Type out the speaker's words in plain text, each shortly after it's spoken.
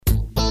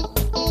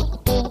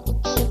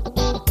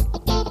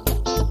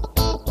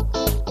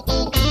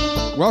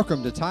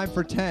Welcome to Time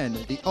for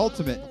 10, the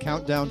ultimate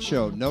countdown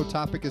show. No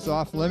topic is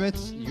off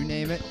limits, you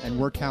name it, and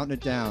we're counting it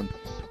down.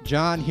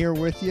 John here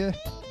with you.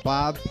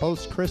 Bob,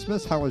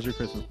 post-Christmas. How was your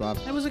Christmas, Bob?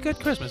 It was a good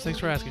Christmas. Thanks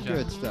for asking, John.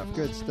 Good stuff,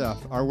 good stuff.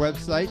 Our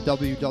website,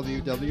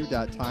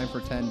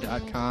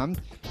 www.timefor10.com.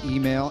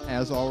 Email,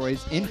 as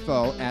always,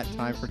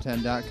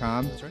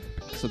 info@timefor10.com. That's right.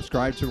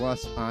 Subscribe to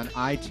us on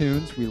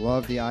iTunes. We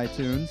love the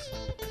iTunes.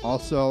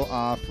 Also,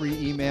 free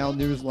email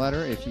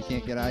newsletter if you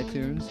can't get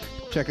iTunes.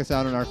 Check us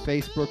out on our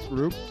Facebook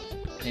group.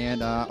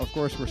 And, of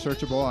course, we're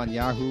searchable on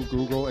Yahoo,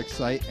 Google,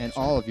 Excite, and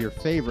all of your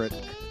favorite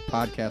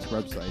podcast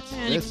websites.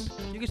 And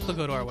you can still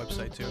go to our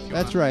website, too, if you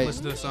That's want right. to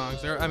listen to the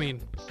songs.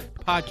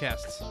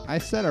 Podcasts. I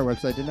said our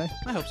website, didn't I?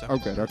 I hope so. Oh,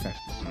 good. Okay.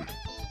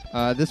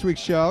 This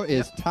week's show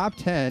is Top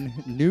 10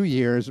 New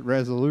Year's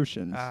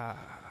Resolutions.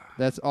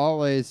 That's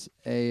always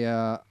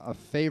a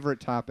favorite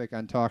topic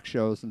on talk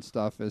shows and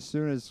stuff. As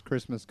soon as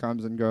Christmas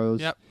comes and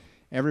goes,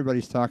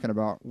 everybody's talking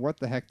about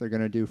what the heck they're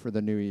going to do for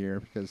the new year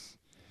because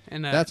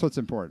that's what's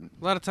important.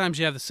 A lot of times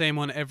you have the same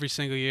one every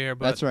single year.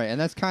 But that's right, and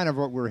that's kind of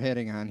what we're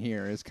hitting on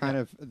here is kind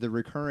of the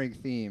recurring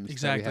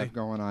themes that we have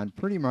going on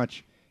pretty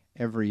much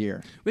every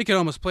year. We could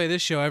almost play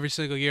this show every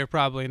single year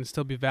probably and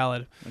still be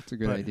valid. That's a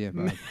good idea,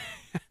 Bob.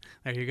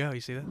 There you go.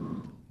 You see that?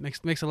 Makes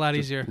it a lot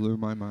easier. Blew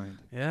my mind.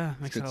 Yeah,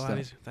 makes it a lot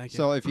easier. Thank you.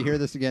 So if you hear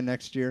this again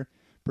next year,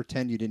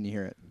 pretend you didn't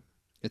hear it.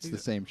 It's the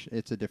same.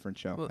 It's a different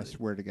show. Well, I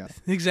swear to God.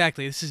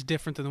 Exactly. This is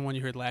different than the one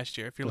you heard last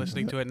year. If you're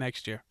listening to it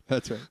next year.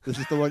 That's right. This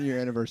is the 1 year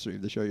anniversary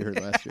of the show you heard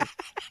last year.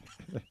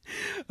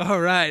 All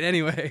right.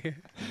 Anyway.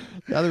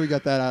 Now that we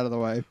got that out of the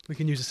way, we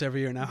can use this every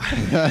year now.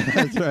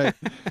 That's right.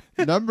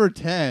 Number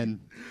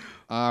 10.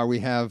 We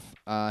have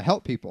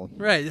help people.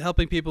 Right,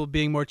 helping people,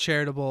 being more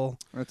charitable.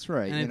 That's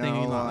right. Anything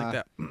you want like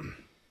that.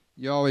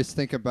 You always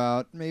think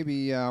about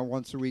maybe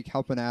once a week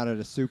helping out at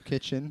a soup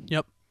kitchen.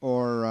 Yep.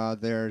 Or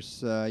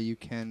there's you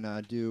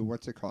can do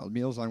what's it called?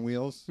 Meals on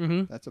Wheels.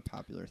 Mm-hmm. That's a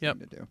popular thing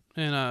to do.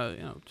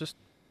 And just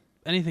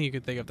anything you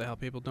could think of to help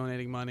people,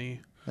 donating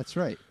money. That's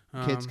right.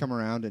 Kids come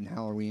around in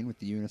Halloween with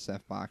the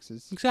UNICEF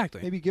boxes.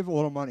 Exactly. Maybe give a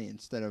little money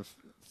instead of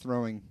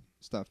throwing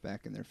stuff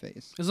back in their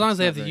face. As long as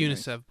they have the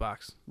UNICEF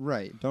box.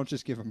 Right. Don't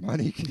just give them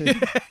money.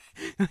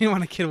 You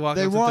want a kid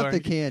walking up the door. They want the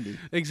candy.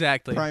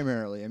 Exactly.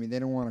 Primarily. I mean, they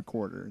don't want a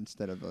quarter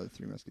instead of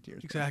Three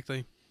Musketeers.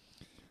 Exactly.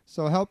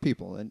 So help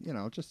people and,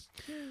 just...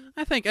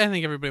 I think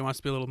everybody wants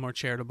to be a little more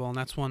charitable, and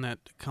that's one that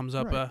comes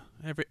up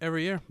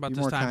every year about be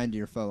this time. Be more kind to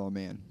your fellow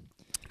man.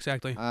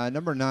 Exactly.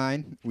 Number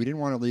 9, we didn't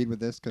want to lead with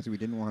this because we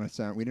didn't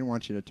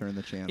want you to turn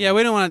the channel. Yeah,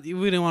 we didn't want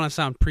to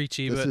sound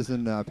preachy. This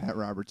isn't Pat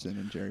Robertson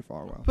and Jerry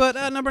Falwell. But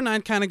number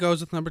 9 kind of goes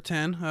with number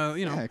 10.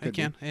 It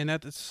can, and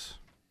it's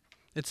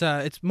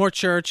more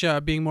church,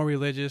 being more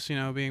religious.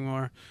 Being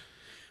more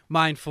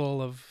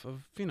mindful of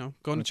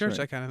going to church,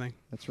 that kind of thing.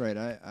 That's right.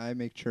 I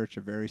make church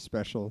a very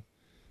special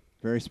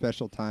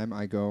time.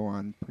 I go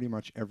on pretty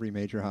much every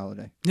major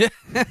holiday. Yeah.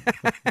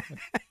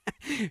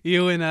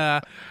 You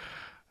and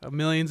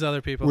millions of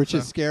other people. Which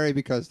is scary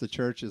because the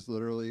church is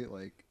literally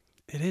like...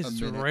 It is.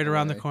 It's right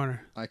around the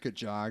corner. I could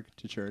jog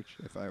to church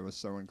if I was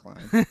so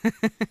inclined.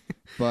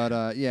 But,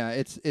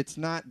 it's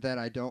not that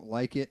I don't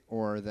like it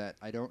or that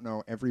I don't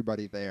know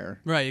everybody there.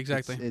 Right,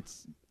 exactly.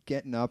 It's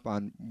getting up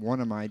on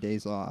one of my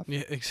days off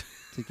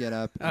to get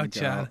up and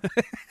go. John.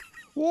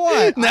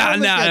 What?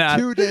 No.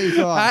 2 days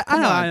off.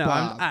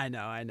 I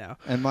know.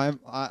 And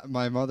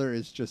my mother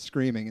is just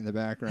screaming in the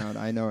background.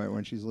 I know it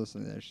when she's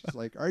listening to this. She's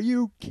like, "Are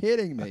you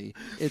kidding me?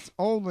 It's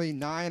only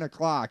 9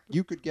 o'clock.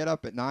 You could get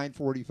up at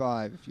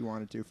 9:45 if you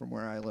wanted to from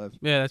where I live."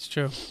 Yeah, that's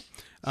true.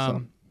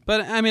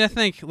 But I mean, I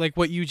think like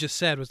what you just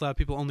said was a lot of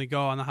people only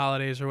go on the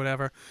holidays or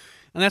whatever,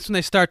 and that's when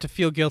they start to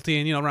feel guilty.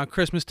 And around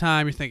Christmas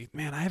time, you're thinking,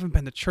 "Man, I haven't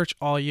been to church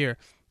all year."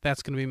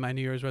 That's going to be my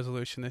New Year's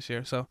resolution this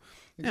year. So,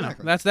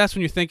 that's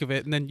when you think of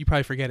it, and then you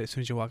probably forget it as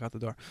soon as you walk out the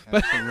door.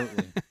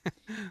 Absolutely.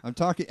 I'm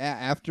talking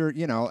after,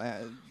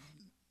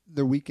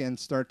 the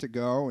weekends start to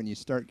go, and you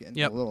start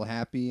getting a little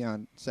happy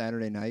on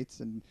Saturday nights,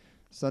 and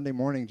Sunday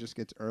morning just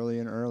gets earlier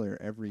and earlier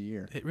every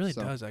year. It really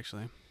does,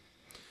 actually.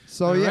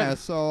 So,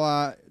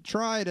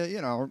 try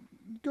to,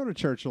 go to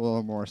church a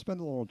little more.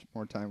 Spend a little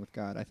more time with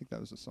God. I think that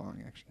was a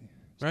song, actually.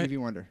 Stevie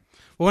Wonder.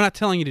 Well, we're not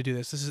telling you to do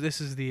this. This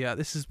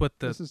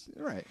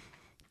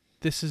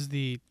is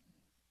the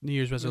New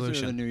Year's resolution.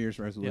 These are the New Year's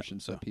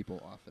resolutions that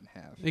people often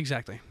have.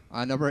 Exactly.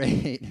 Number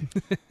 8.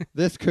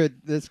 This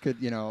could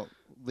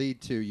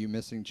lead to you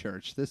missing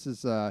church. This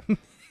is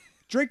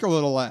drink a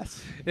little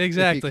less.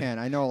 Exactly. If you can.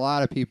 I know a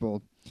lot of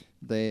people.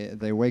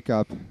 They wake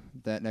up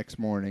that next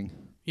morning.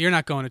 You're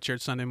not going to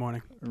church Sunday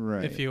morning.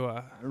 Right. If you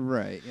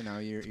right.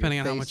 You're depending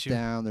on face how much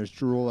down. There's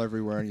drool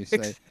everywhere, and you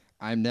say,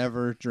 "I'm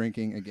never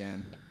drinking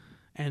again."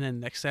 And then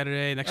next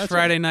Saturday,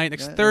 Friday night,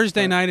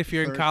 Thursday night if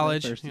you're in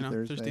college,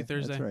 Thursday.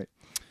 That's right.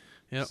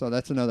 Yep. So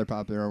that's another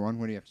popular one.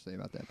 What do you have to say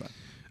about that, Bob?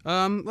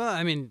 Well,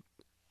 I mean,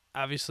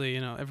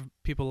 obviously,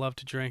 people love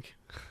to drink,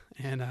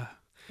 and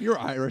you're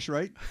Irish,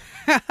 right?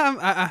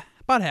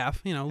 About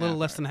half, a little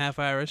less than half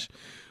Irish,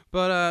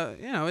 but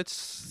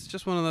it's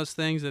just one of those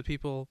things that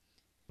people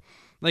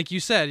like you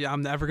said,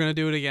 I'm never going to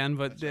do it again,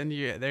 but then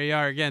there you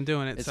are again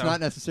doing it. It's so. not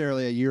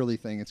necessarily a yearly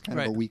thing. It's kind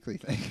of a weekly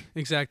thing.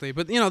 Exactly.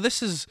 But,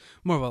 this is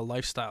more of a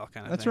lifestyle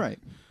kind of thing. That's right.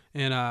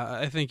 And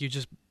I think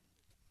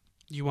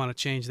you want to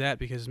change that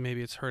because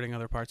maybe it's hurting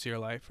other parts of your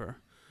life.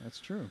 That's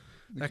true.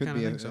 That it could kind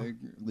be of thing,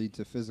 lead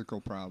to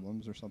physical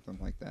problems or something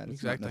like that.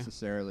 It's exactly. not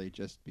necessarily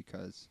just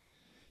because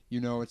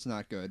it's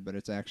not good, but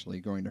it's actually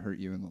going to hurt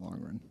you in the long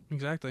run.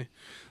 Exactly.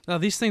 Now,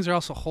 these things are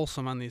also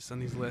wholesome on these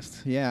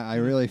lists. Yeah, I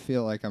really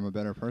feel like I'm a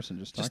better person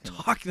just talking.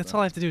 Just talk. That's all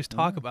I have to do is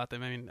talk about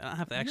them. I mean, I don't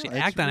have to actually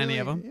act on any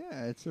of them.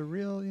 Yeah, it's a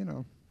real,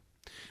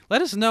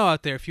 Let us know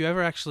out there if you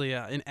ever actually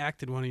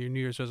enacted one of your New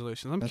Year's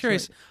resolutions. I'm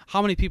curious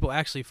how many people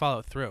actually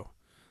follow through.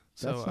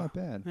 So, that's not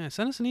bad. Yeah,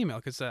 send us an email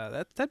because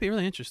that'd be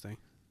really interesting.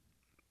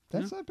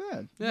 That's not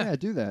bad. Yeah,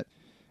 do that.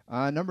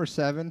 Number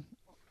 7,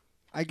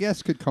 I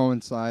guess, could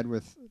coincide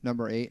with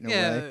number 8 in a way.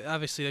 Yeah,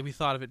 obviously we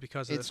thought of it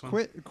because of this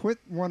one. Quit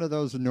one of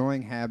those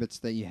annoying habits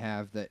that you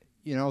have that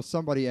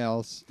somebody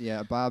else.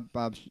 Yeah,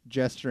 Bob's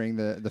gesturing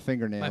the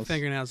fingernails. My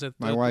fingernails.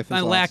 My wife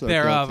is lack also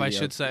thereof, guilty I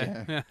should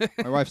say. Yeah.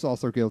 My wife's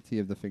also guilty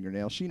of the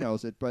fingernail. She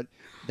knows it, but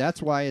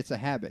that's why it's a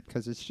habit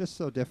because it's just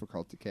so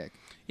difficult to kick.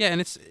 Yeah,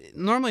 and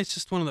normally it's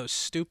just one of those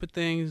stupid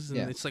things, and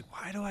Yeah. it's like,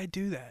 why do I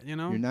do that? You're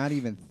not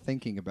even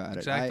thinking about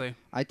Exactly. it.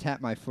 I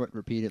tap my foot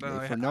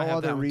repeatedly for no I have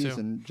other that one too.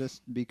 reason,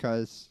 just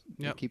because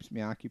Yep. it keeps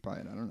me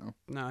occupied. I don't know.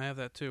 No, I have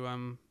that too.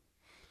 And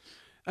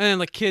then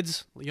like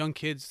young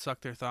kids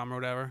suck their thumb or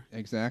whatever.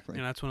 Exactly.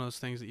 That's one of those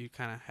things that you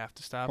kind of have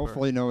to stop.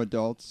 Hopefully, no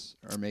adults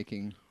are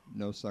making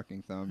no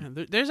sucking thumb.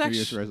 Yeah, there's New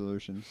Year's actually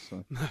resolutions.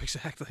 So. no,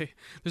 exactly.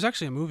 There's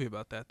actually a movie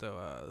about that though,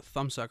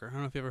 Thumbsucker. I don't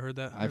know if you ever heard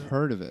that. I've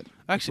heard of it.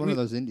 Actually, it's one of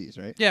those indies,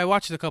 right? Yeah, I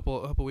watched it a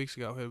couple weeks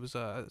ago. It was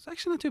it's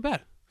actually not too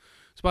bad.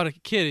 It's about a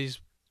kid.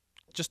 He's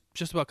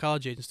just about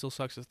college age and still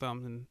sucks his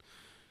thumb, and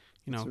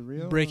It's a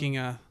real, breaking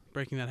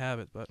that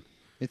habit. But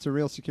it's a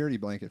real security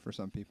blanket for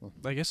some people.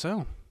 I guess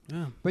so.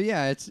 Yeah. But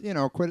yeah, it's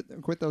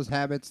quit those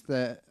habits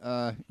that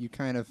you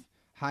kind of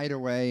hide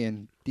away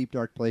in deep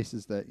dark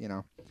places that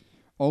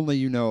only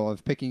you know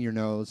of, picking your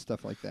nose,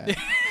 stuff like that.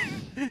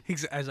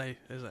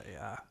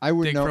 I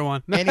wouldn't dig know for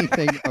one.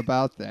 anything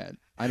about that.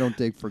 I don't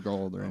dig for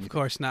gold or anything. Of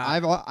course not.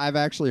 I've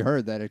actually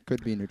heard that it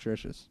could be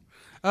nutritious.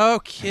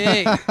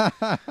 Okay.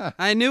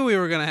 I knew we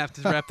were gonna have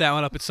to wrap that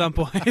one up at some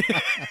point.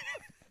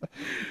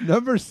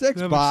 Number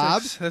 6,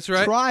 Bob. 6. That's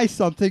right. Try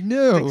something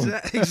new.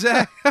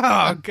 Exactly.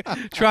 Oh,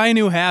 try a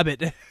new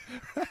habit.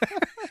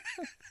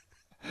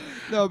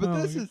 No,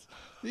 but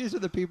these are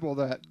the people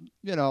that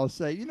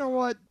say, you know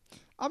what,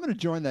 I'm going to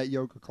join that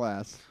yoga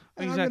class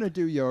and I'm going to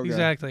do yoga.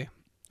 Exactly.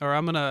 Or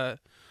I'm going to,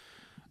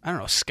 I don't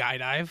know,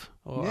 skydive,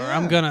 or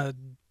I'm going to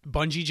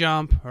bungee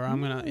jump, or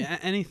I'm going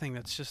to anything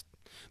that's just.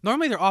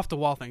 Normally they're off the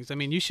wall things. I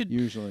mean, you should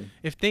usually,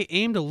 if they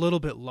aimed a little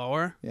bit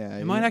lower,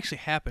 it might actually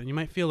happen. You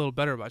might feel a little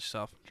better about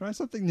yourself. Try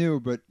something new,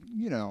 but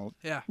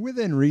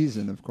within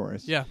reason, of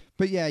course. Yeah.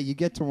 But yeah, you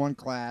get to one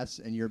class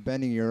and you're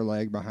bending your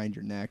leg behind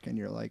your neck, and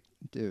you're like,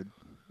 dude,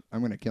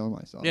 I'm gonna kill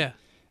myself. Yeah.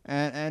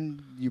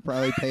 And you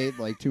probably paid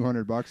like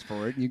 $200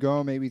 for it. And you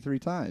go maybe 3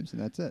 times,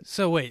 and that's it.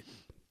 So wait,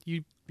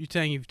 you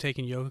saying you've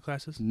taken yoga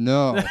classes?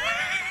 No,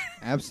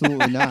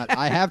 absolutely not.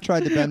 I have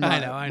tried to bend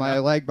my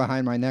leg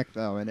behind my neck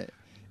though, and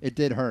it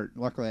did hurt.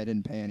 Luckily, I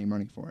didn't pay any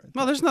money for it.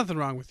 Well, there's nothing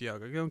wrong with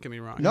yoga. Don't get me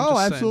wrong. No,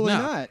 absolutely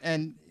not.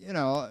 And,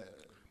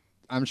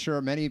 I'm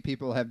sure many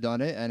people have done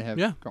it and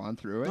have gone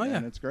through it,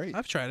 and it's great.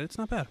 I've tried it. It's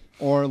not bad.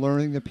 Or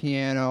learning the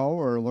piano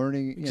or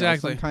learning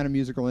some kind of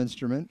musical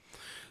instrument.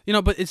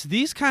 But it's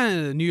these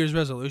kind of New Year's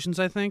resolutions,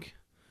 I think,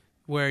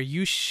 where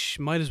you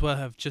might as well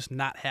have just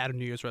not had a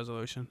New Year's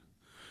resolution.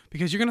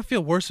 Because you're going to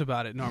feel worse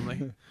about it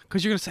normally.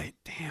 Because you're going to say,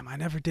 damn, I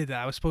never did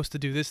that. I was supposed to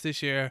do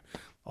this year.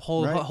 A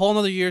whole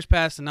another year's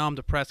passed, and now I'm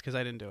depressed because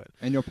I didn't do it.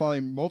 And you'll probably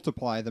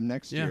multiply them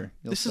next year.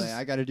 You'll say,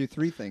 I got to do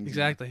 3 things.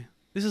 Exactly.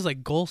 This is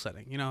like goal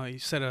setting. You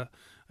set an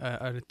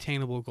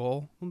attainable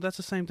goal. Well, that's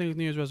the same thing with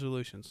New Year's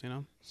resolutions,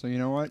 So you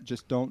know what?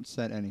 Just don't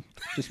set any.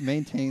 Just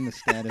maintain the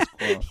status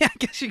quo. Yeah, I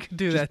guess you could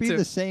do that too. Just be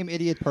the same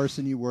idiot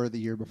person you were the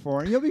year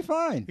before, and you'll be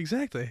fine.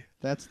 Exactly.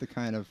 That's the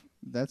kind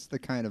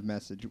of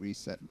message we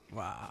set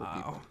for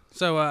people.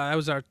 So that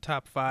was our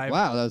top 5.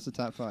 Wow, that was the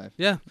top 5.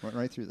 Yeah. Went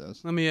right through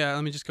those. Let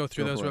me just go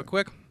through those real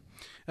quick.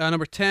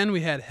 Number 10,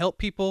 we had help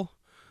people.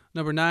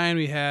 Number 9,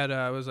 we had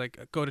was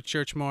like go to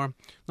church more.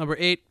 Number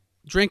 8,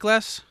 drink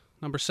less.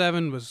 Number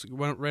 7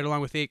 went right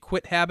along with 8,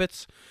 quit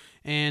habits.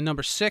 And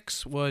number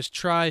 6 was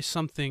try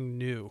something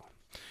new.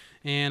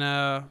 And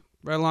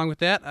right along with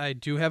that, I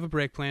do have a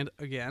break planned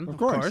again. Of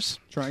course.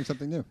 Trying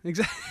something new.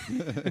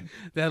 Exactly.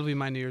 That'll be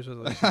my New Year's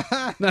resolution.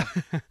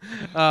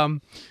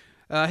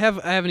 I have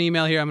an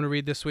email here I'm going to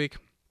read this week.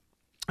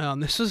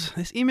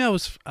 This email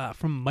was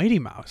from Mighty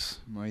Mouse.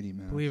 Mighty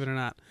Mouse. Believe it or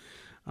not.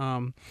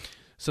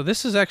 So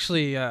this is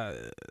actually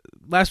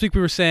last week we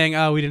were saying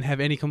we didn't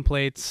have any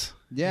complaints.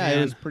 Yeah,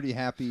 I was pretty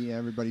happy.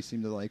 Everybody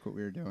seemed to like what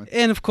we were doing.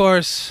 And of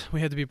course,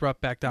 we had to be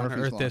brought back down Murphy's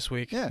to earth Law. this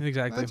week. Yeah,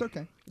 exactly. That's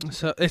okay.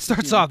 So it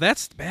starts off.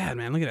 That's bad,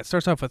 man. Look at that. It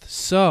starts off with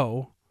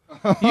so.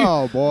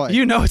 Oh boy.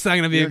 You know it's not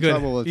going to be You're a good. in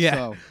trouble with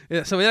so.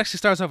 Yeah. So it actually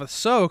starts off with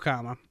so,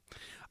 comma.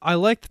 I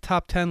like the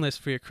top 10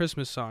 list for your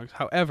Christmas songs.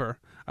 However,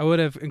 I would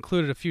have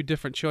included a few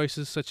different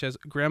choices, such as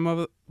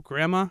Grandma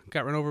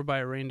Got Run Over by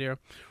a Reindeer,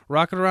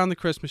 Rockin' Around the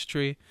Christmas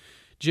Tree,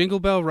 Jingle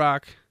Bell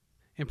Rock,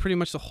 and pretty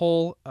much the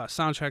whole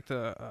soundtrack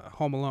to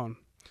Home Alone.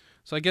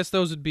 So I guess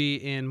those would be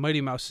in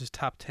Mighty Mouse's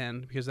top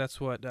 10 because that's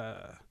what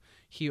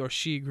he or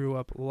she grew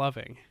up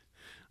loving.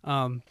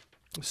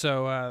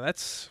 So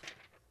that's...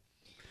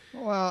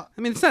 Well,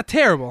 I mean, it's not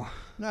terrible.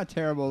 Not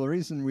terrible. The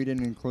reason we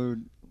didn't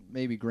include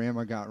maybe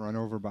Grandma Got Run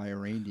Over by a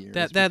Reindeer.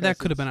 That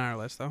could have been on our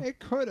list, though. It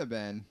could have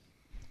been.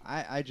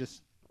 I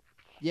just...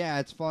 Yeah,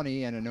 it's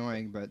funny and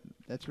annoying, but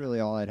that's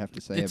really all I'd have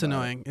to say It's about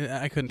annoying.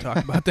 I couldn't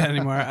talk about that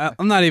anymore.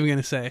 I'm not even going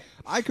to say.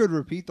 I could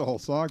repeat the whole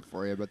song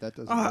for you, but that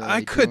doesn't really I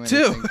do could too.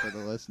 anything for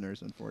the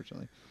listeners,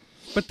 unfortunately.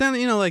 But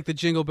then, like the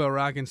Jingle Bell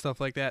Rock and stuff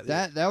like that.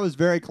 That was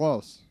very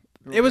close.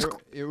 It was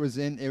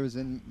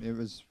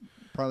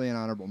probably an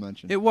honorable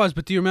mention. It was,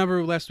 but do you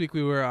remember last week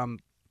we were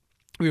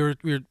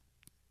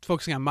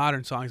focusing on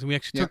modern songs, and we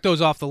actually took those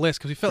off the list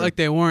because we felt like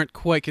they weren't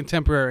quite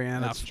contemporary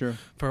enough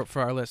for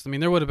our list. I mean,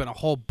 there would have been a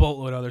whole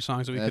boatload of other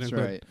songs that we could include.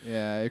 That's right.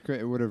 Yeah,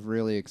 it would have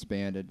really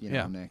expanded,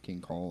 Nat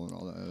King Cole and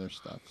all that other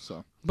stuff.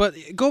 So, but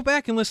go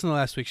back and listen to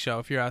last week's show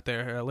if you're out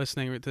there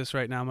listening to this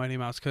right now, Mighty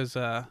Mouse, because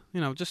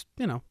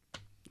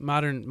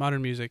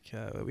modern music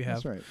that we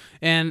have. That's right.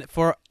 And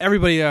for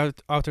everybody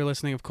out there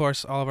listening, of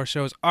course, all of our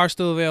shows are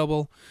still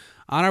available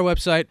on our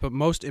website, but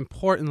most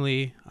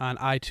importantly on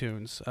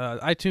iTunes.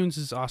 iTunes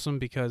is awesome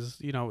because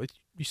you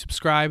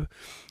subscribe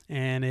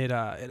and it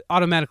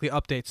automatically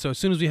updates. So as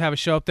soon as we have a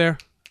show up there,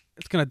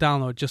 it's gonna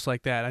download just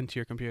like that into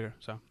your computer.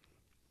 So,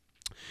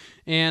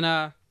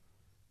 and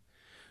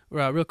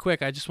real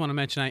quick, I just want to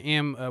mention I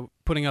am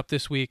putting up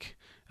this week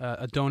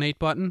a donate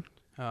button.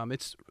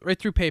 It's right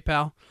through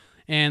PayPal.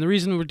 And the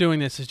reason we're doing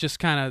this is just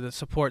kind of to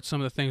support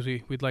some of the things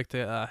we'd like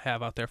to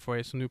have out there for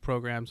you, some new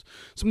programs,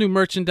 some new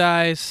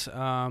merchandise,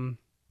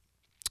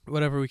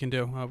 whatever we can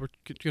do. We're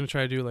going to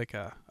try to do like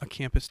a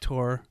campus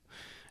tour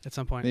at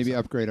some point. Maybe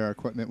upgrade our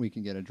equipment. We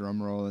can get a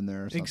drum roll in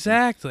there or something.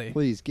 Exactly.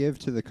 Please give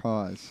to the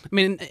cause. I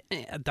mean,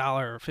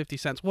 $1 or 50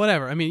 cents,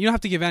 whatever. I mean, you don't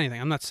have to give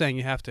anything. I'm not saying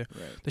you have to.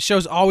 Right. The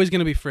show's always going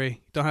to be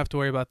free. Don't have to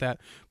worry about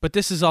that. But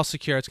this is all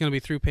secure. It's going to be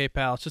through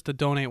PayPal. It's just a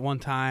donate one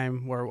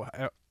time or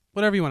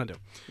whatever you want to do.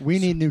 We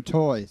need new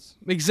toys.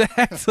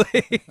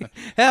 Exactly.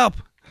 Help.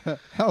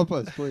 Help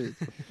us, please.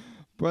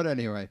 But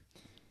anyway.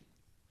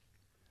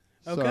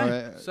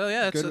 Okay. So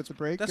yeah, good with the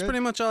break. That's pretty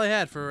much all I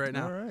had for right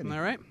now. Alrighty. All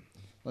right.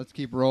 Let's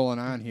keep rolling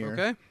on here.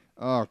 Okay.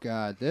 Oh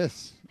God,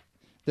 this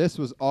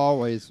was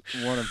always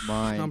one of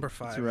mine. Number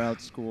 5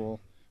 throughout school.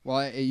 Well,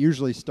 it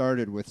usually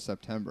started with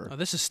September. Oh,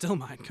 this is still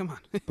mine. Come on.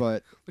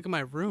 But look at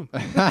my room.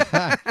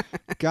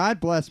 God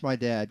bless my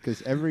dad,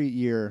 because every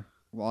year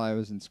while I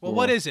was in school. Well,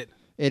 what is it?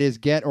 It is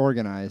Get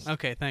Organized.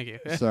 Okay, thank you.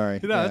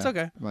 Sorry. No, that's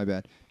okay. My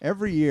bad.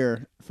 Every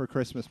year for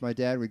Christmas, my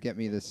dad would get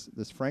me this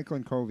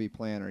Franklin Covey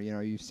planner.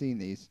 You've seen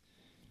these.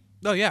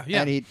 Oh yeah,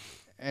 yeah.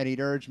 And he'd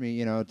urge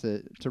me,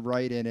 to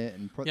write in it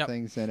and put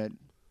things in it.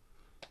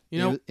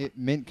 It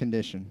mint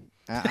condition.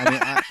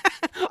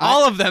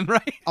 All of them,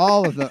 right?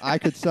 All of them. I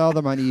could sell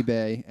them on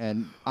eBay,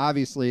 and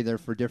obviously they're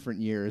for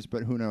different years,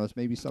 but who knows?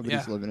 Maybe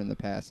somebody's living in the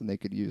past and they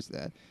could use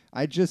that.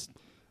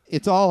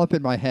 It's all up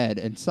in my head,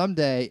 and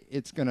someday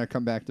it's going to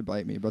come back to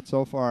bite me, but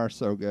so far,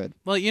 so good.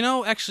 Well,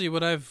 actually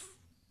what I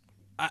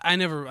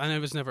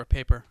was never a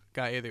paper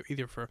guy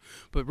either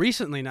but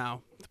recently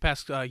now, the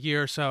past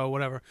year or so,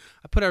 whatever,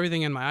 I put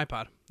everything in my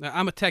iPod.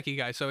 I'm a techie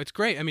guy, so it's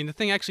great. I mean, the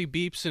thing actually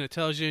beeps and it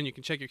tells you, and you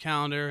can check your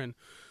calendar and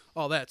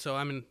all that. So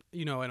I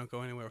don't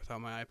go anywhere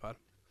without my iPod.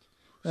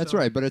 That's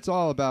right, but it's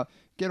all about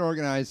get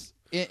organized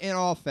in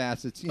all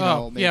facets.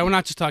 Yeah, we're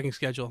not just talking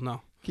schedule.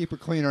 No. Keep a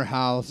cleaner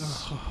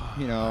house.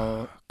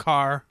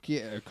 Car.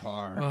 Get a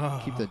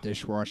car. Keep the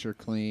dishwasher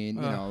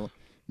clean.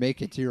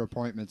 Make it to your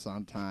appointments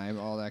on time.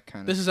 All that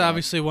kind of stuff. This is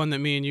obviously one that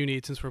me and you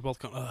need, since we're both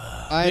going.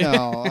 I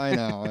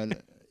know,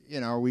 and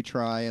we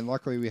try, and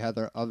luckily we have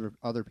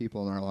other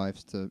people in our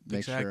lives to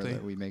make sure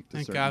that we make.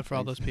 Thank God for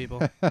all those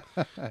people.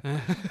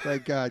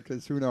 Thank God,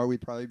 because who knows,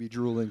 we'd probably be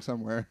drooling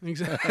somewhere.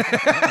 Exactly.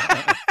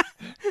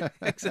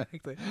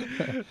 Exactly.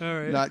 All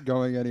right. Not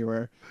going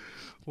anywhere.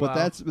 Wow.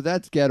 But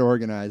that's Get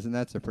Organized, and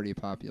that's a pretty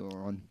popular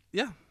one.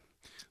 Yeah,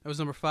 that was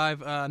number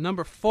 5.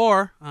 Number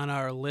 4 on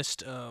our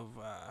list of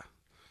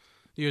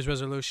New Year's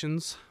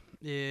resolutions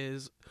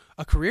is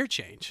a career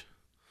change.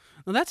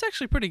 Now that's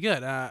actually pretty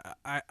good.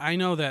 I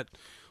know that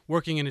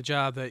working in a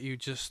job that you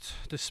just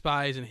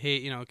despise and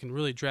hate, can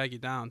really drag you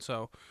down.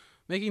 So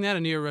making that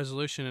a New Year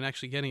resolution and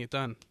actually getting it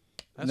done,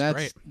 that's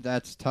great.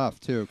 That's tough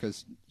too,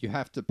 because you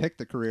have to pick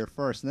the career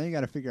first, and then you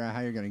got to figure out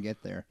how you're going to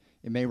get there.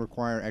 It may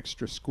require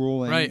extra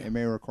schooling. Right. It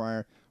may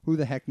require who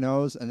the heck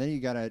knows, and then you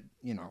got to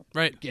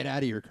get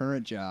out of your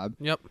current job.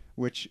 Yep.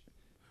 Which,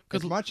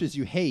 as much as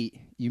you hate,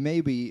 you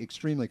may be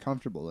extremely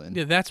comfortable in.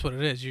 Yeah, that's what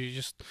it is.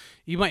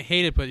 You might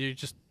hate it, but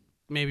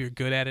maybe you're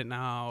good at it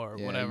now or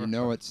whatever. You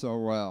know it so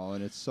well,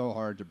 and it's so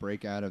hard to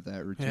break out of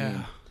that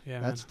routine.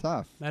 Yeah, that's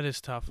tough. That is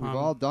tough. We've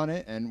all done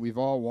it, and we've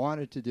all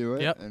wanted to do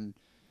it. Yep. And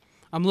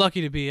I'm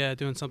lucky to be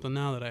doing something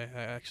now that I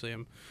actually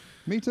am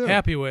Me too.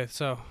 happy with.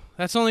 So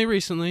that's only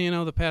recently,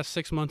 the past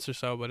 6 months or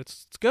so, but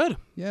it's good.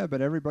 Yeah,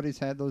 but everybody's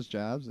had those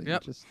jobs. That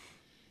Yep.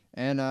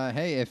 And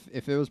hey,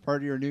 if it was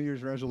part of your New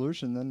Year's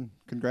resolution, then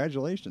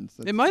congratulations.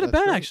 It might have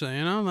been great. actually,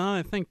 now that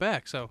I think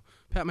back. So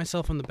pat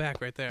myself on the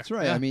back right there. That's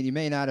right. Yeah. I mean, you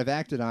may not have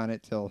acted on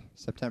it till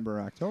September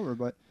or October,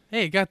 but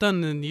Hey, it got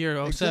done in the year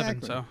 07,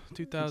 Exactly. so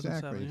 2007.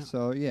 exactly. Yeah.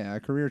 So yeah, a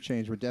career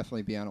change would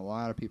definitely be on a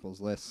lot of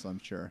people's lists, I'm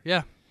sure.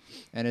 Yeah.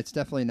 And it's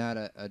definitely not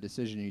a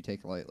decision you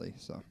take lightly.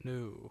 So.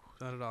 No,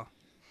 not at all.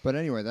 But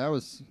anyway, that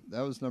was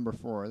number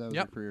 4. That was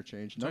Yep. a career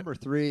change. That's right. Number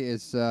 3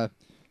 is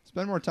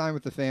spend more time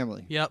with the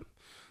family. Yep,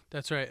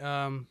 that's right.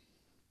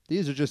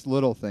 These are just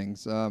little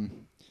things.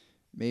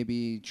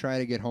 Maybe try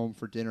to get home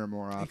for dinner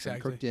more often.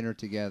 Exactly. Cook dinner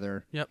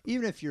together. Yep.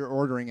 Even if you're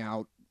ordering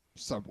out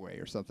Subway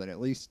or something, at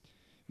least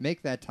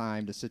make that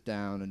time to sit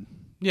down and.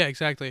 Yeah,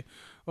 exactly.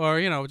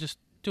 Or just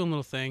doing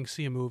little things,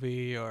 see a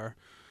movie, or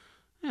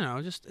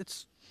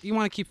just you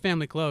want to keep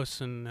family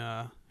close, and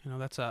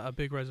that's a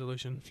big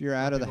resolution. If you're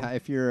out of the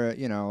if you're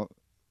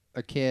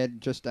a kid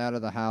just out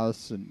of the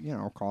house, and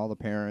call the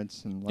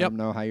parents and let Yep. them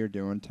know how you're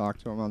doing. Talk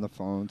to them on the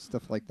phone,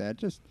 stuff like that.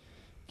 Just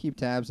keep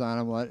tabs on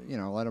them. Let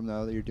them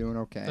know that you're doing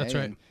okay. That's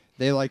right. And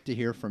they like to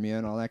hear from you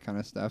and all that kind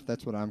of stuff.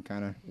 That's what I'm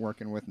kind of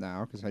working with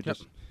now because I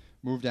just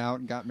moved out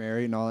and got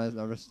married and all that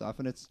other stuff.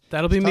 And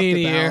That'll be it's me tough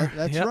in to a year. balance-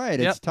 That's Yep, right.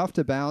 Yep. It's tough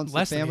to balance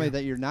Less the than a family year.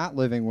 that you're not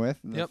living with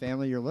and Yep. the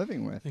family you're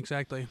living with.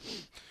 Exactly.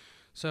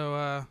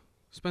 So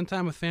spend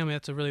time with family.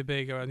 That's a really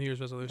big New Year's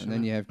resolution. And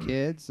then you have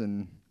kids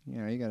and.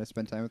 You got to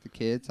spend time with the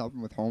kids, help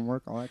them with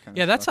homework, all that kind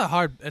Yeah, of that's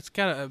stuff. it's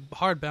got a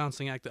hard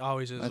balancing act. It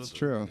always is. That's with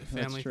true.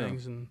 Family That's true.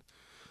 things, and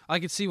I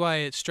could see why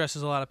it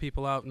stresses a lot of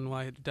people out, and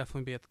why it'd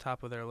definitely be at the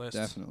top of their list.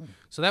 Definitely.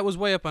 So that was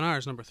way up on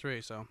ours, number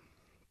 3. So.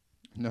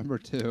 Number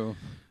 2,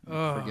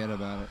 forget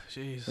about it.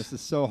 Jeez. This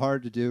is so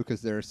hard to do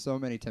because there are so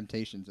many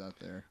temptations out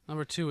there.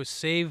 Number 2 is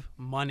save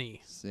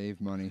money. Save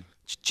money.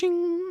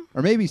 Ching.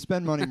 Or maybe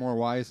spend money more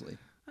wisely.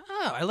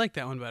 Oh, I like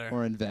that one better.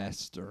 Or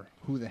invest, or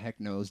who the heck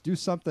knows. Do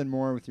something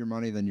more with your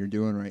money than you're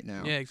doing right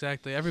now. Yeah,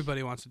 exactly.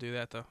 Everybody wants to do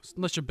that, though,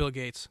 unless you're Bill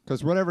Gates.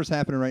 Because whatever's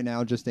happening right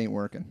now just ain't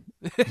working.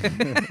 Well,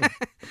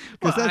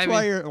 Because that's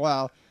why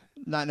you're,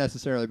 not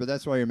necessarily, but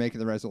that's why you're making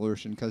the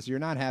resolution, because you're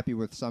not happy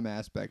with some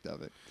aspect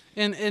of it.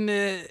 And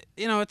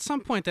at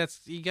some point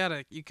you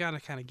gotta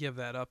kind of give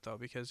that up, though,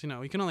 because you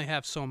can only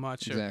have so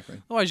much.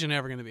 Exactly. Otherwise, you're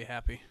never gonna be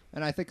happy.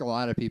 And I think a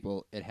lot of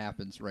people, it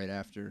happens right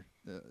after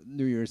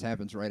New Year's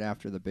happens right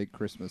after the big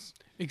Christmas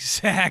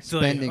Exactly.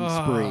 spending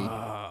spree,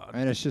 Oh,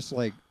 and it's just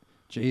like,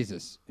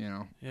 Jesus,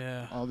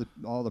 yeah.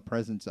 all the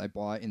presents I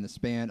bought in the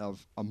span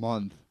of a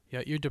month,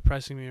 Yeah, you're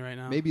depressing me right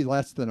now. maybe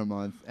less than a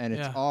month, and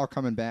it's Yeah. all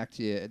coming back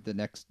to you at the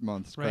next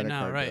month's Right credit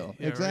now, card right. bill.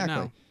 Yeah, right exactly.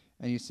 now.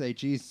 And you say,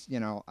 geez,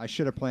 I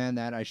should have planned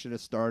that. I should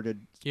have started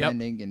Yep.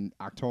 spending in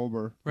October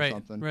or Right.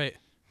 something. Right.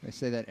 They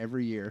say that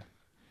every year,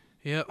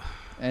 Yep.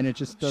 and it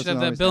just doesn't Should have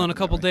that always bill in a happen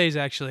couple that way. days,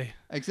 actually.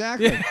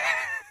 Exactly.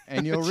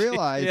 And you'll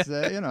realize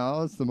Yeah.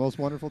 that, it's the most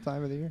wonderful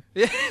time of the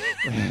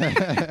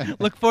year.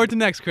 Look forward to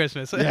next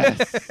Christmas.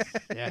 Yes.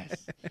 Yes.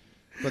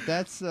 But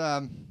that's,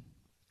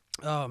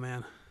 Oh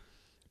man.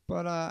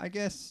 but I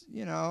guess,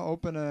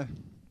 open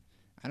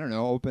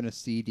a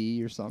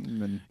CD or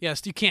something and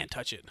Yes, you can't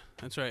touch it.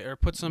 That's right. Or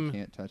put some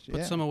can't touch it.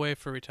 put Yeah. some away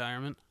for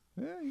retirement.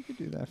 Yeah, you could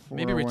do that.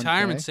 Maybe 401k,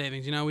 retirement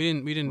savings.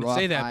 We didn't Roth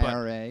say that, but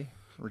IRA,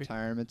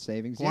 retirement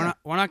savings. we're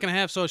not gonna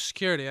have Social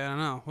Security. I don't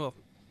know. Well,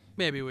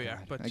 maybe we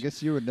are, but I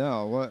guess you would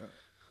know. What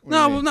do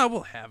no, you mean?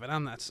 we'll have it.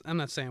 I'm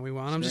not saying we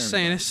won't. I'm just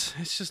Staring saying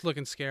about it's just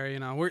looking scary.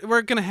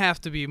 We're gonna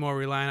have to be more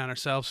reliant on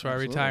ourselves for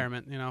Absolutely. our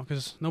retirement.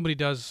 Because nobody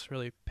does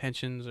really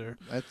pensions or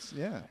That's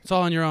it's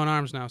all in your own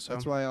arms now. So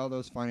That's why all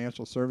those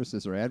financial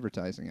services are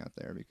advertising out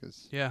there,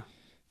 because yeah,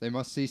 they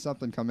must see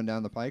something coming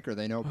down the pike, or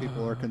they know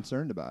people are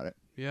concerned about it.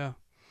 yeah,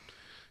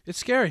 it's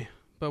scary,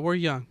 but we're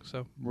young,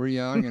 so We're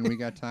young and we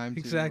got time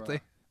Exactly.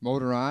 to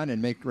motor on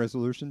and make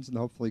resolutions and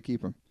hopefully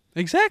keep them.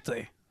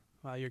 exactly.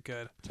 Wow, you're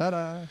good.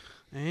 Ta-da!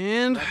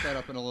 And Wrap that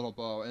up in a little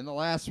bow. And the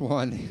last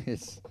one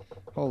is,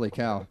 holy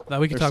cow. now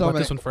we can There's talk so about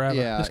many- this one forever.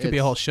 yeah, This could be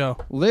a it's- whole show.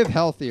 Live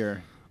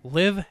healthier.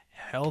 Live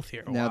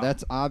healthier. Now Wow.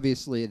 that's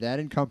obviously, that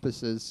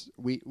encompasses,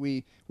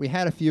 we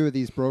had a few of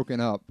these broken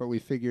up, but we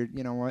figured,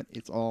 you know what,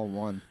 it's all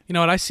one. You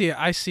know what? I see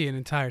an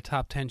entire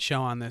top 10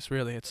 show on this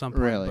really at some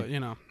point. Really?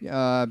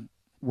 But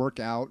Work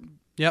out,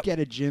 Yep. get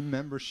a gym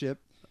membership,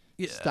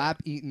 yeah,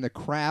 stop eating the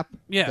crap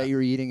Yeah. that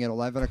you're eating at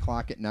 11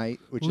 o'clock at night,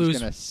 which Lose-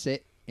 is going to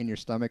sit in your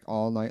stomach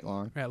all night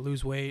long. yeah,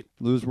 lose weight.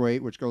 Lose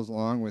weight, which goes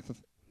along with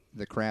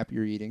the crap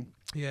you're eating.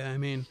 Yeah,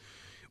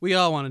 we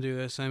all want to do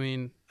this. I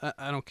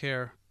don't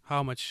care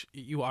how much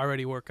you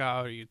already work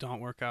out or you don't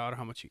work out or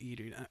how much you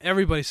eat.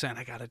 Everybody's saying,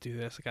 I got to do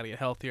this. I got to get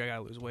healthier. I got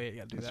to lose weight. I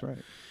got to do That's that. right.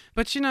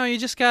 But you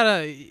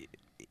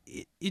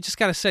just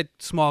gotta set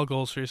small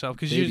goals for yourself,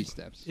 because Baby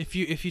steps. if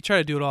you try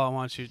to do it all at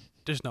once,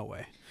 there's no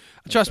way.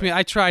 That's Trust me, right.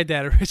 I tried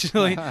that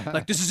originally.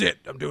 Like, this is it.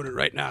 I'm doing it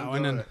right now.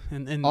 I'm And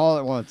doing then and All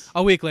at once.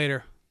 a week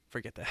later,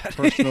 forget that.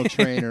 Personal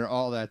trainer,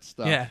 all that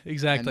stuff. Yeah,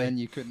 exactly. And then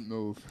you couldn't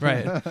move.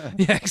 Right.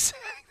 Yeah, exactly.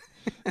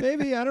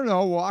 maybe, I don't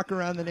know, walk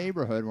around the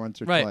neighborhood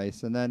once or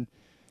twice, and then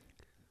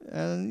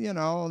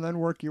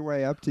work your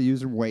way up to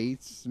using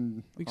weights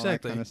and all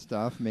that kind of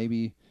stuff.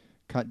 Maybe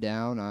cut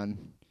down on,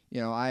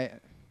 I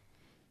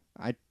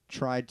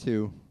tried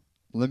to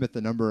limit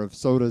the number of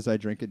sodas I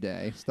drink a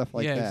day, stuff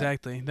like that. Yeah,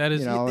 exactly. That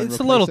is, it's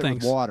the little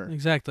things. Water.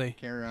 Exactly.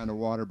 Carry around a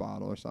water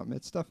bottle or something.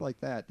 It's stuff like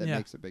that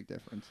makes a big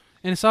difference.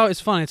 And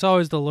it's funny. It's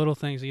always the little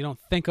things that you don't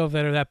think of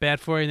that are that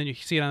bad for you, and then you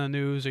see it on the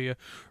news or you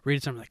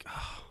read something like,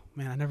 oh,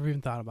 man, I never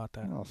even thought about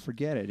that. Oh,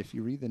 forget it. If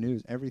you read the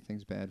news,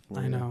 everything's bad for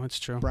you. I know, it's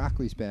true.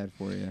 Broccoli's bad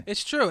for you.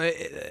 It's true.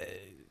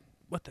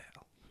 What the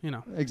hell?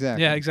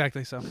 Exactly. Yeah,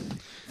 exactly. So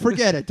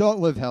forget it. Don't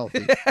live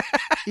healthy.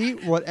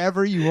 Eat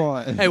whatever you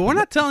want. Hey, we're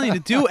not telling you to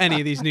do any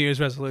of these New Year's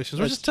resolutions.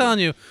 We're just telling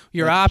you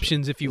your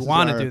options if you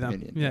want to do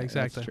them. Yeah,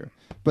 exactly. That's true.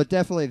 But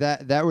definitely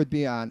that would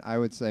be on, I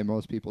would say,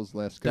 most people's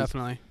list.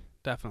 Definitely.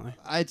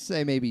 I'd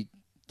say maybe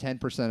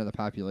 10% of the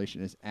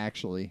population is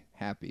actually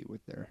happy with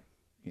their,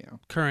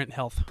 current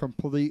health.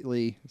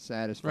 Completely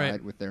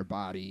satisfied with their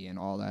body and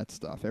all that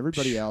stuff.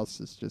 Everybody else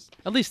is just...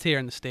 At least here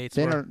in the States.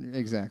 They don't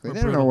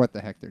know what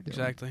the heck they're doing.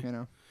 Exactly.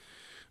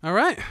 All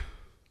right.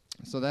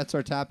 So that's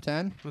our top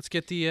 10. Let's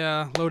get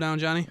the lowdown,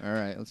 Johnny. All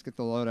right, let's get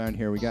the lowdown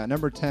here. We got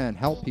number 10,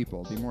 help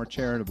people, be more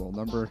charitable.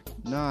 Number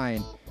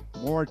 9,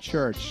 more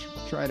church.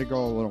 Try to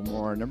go a little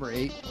more. Number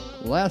 8,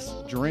 less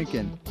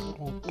drinking.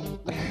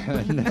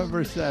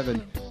 Number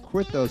 7,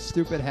 quit those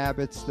stupid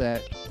habits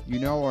that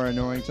are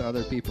annoying to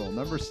other people.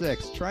 Number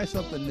 6, try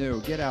something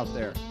new. Get out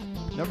there.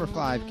 Number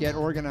 5, get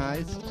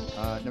organized.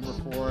 Number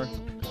 4,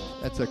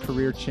 that's a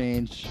career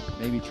change.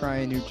 Maybe try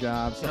a new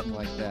job, something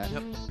like that.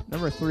 Yep.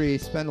 Number 3,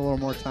 spend a little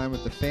more time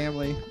with the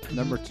family.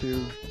 Number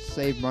 2,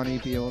 save money,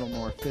 be a little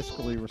more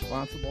fiscally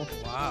responsible.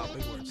 Wow,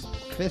 big words.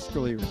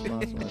 Fiscally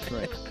responsible, that's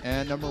right.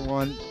 And number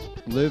 1,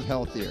 live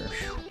healthier.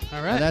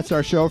 All right. And that's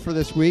our show for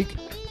this week.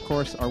 Of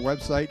course, our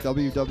website,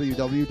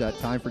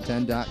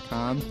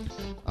 www.timefor10.com.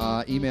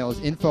 Email is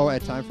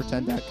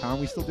info@timefor10.com.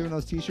 We still doing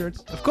those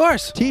T-shirts? Of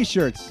course.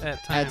 T-shirts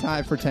at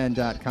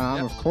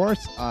timefor10.com. Yep. Of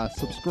course,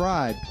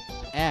 subscribe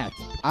at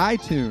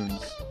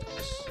iTunes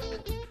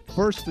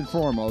first and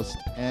foremost,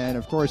 and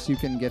of course you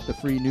can get the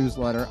free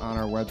newsletter on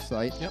our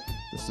website. Yep.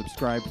 The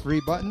subscribe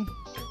free button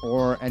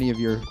or any of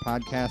your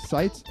podcast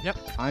sites. Yep.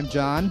 I'm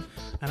John.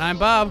 And I'm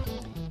Bob.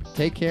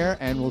 Take care,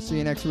 and we'll see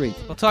you next week.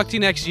 We'll talk to you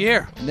next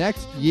year.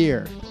 Next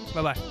year.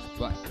 Bye-bye.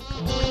 Bye.